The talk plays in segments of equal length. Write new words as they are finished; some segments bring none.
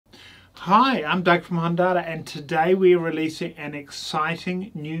Hi, I'm Doug from Hondata, and today we are releasing an exciting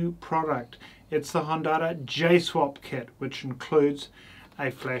new product. It's the Hondata J-Swap kit, which includes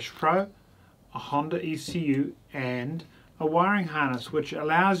a FlashPro, a Honda ECU, and a wiring harness, which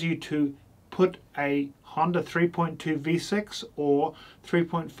allows you to put a Honda 3.2 V6 or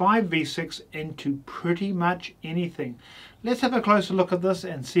 3.5 V6 into pretty much anything. Let's have a closer look at this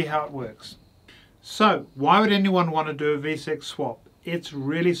and see how it works. So, why would anyone want to do a V6 swap? It's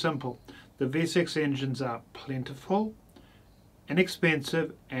really simple. The V6 engines are plentiful,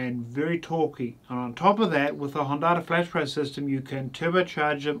 inexpensive, and very torquey. And on top of that, with the Hondata FlashPro system, you can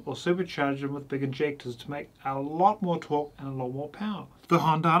turbocharge them or supercharge them with big injectors to make a lot more torque and a lot more power. The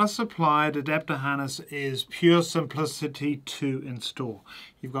Hondata supplied adapter harness is pure simplicity to install.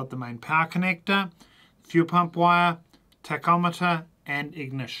 You've got the main power connector, fuel pump wire, tachometer, and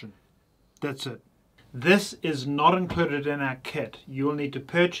ignition. That's it. This is not included in our kit. You will need to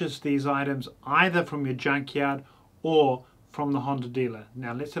purchase these items either from your junkyard or from the Honda dealer.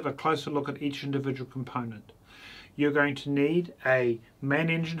 Now let's have a closer look at each individual component. You're going to need a main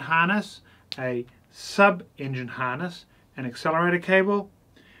engine harness, a sub-engine harness, an accelerator cable,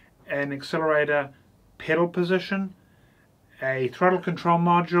 an accelerator pedal position, a throttle control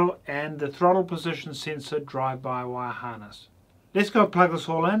module, and the throttle position sensor drive-by-wire harness. Let's go plug this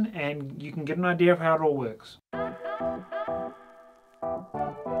all in and you can get an idea of how it all works.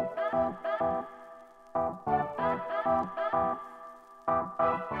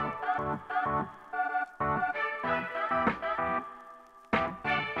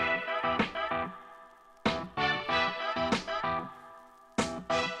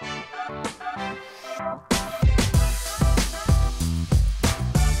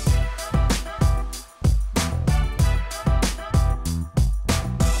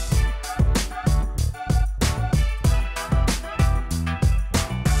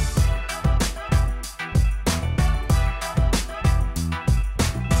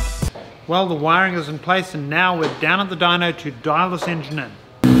 Well, the wiring is in place and now we're down at the dyno to dial this engine in.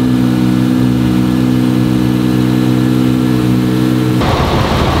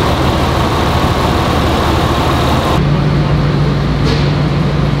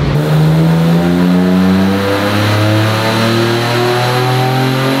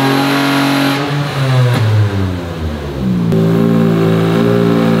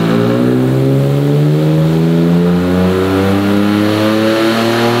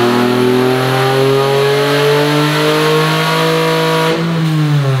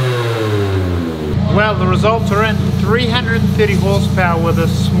 Well, the results are in 330 horsepower with a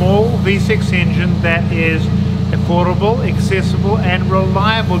small V6 engine that is affordable, accessible, and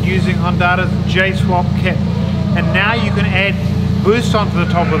reliable using Hondata's J-Swap kit. And now you can add boost onto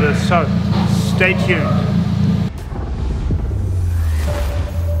the top of this, so stay tuned.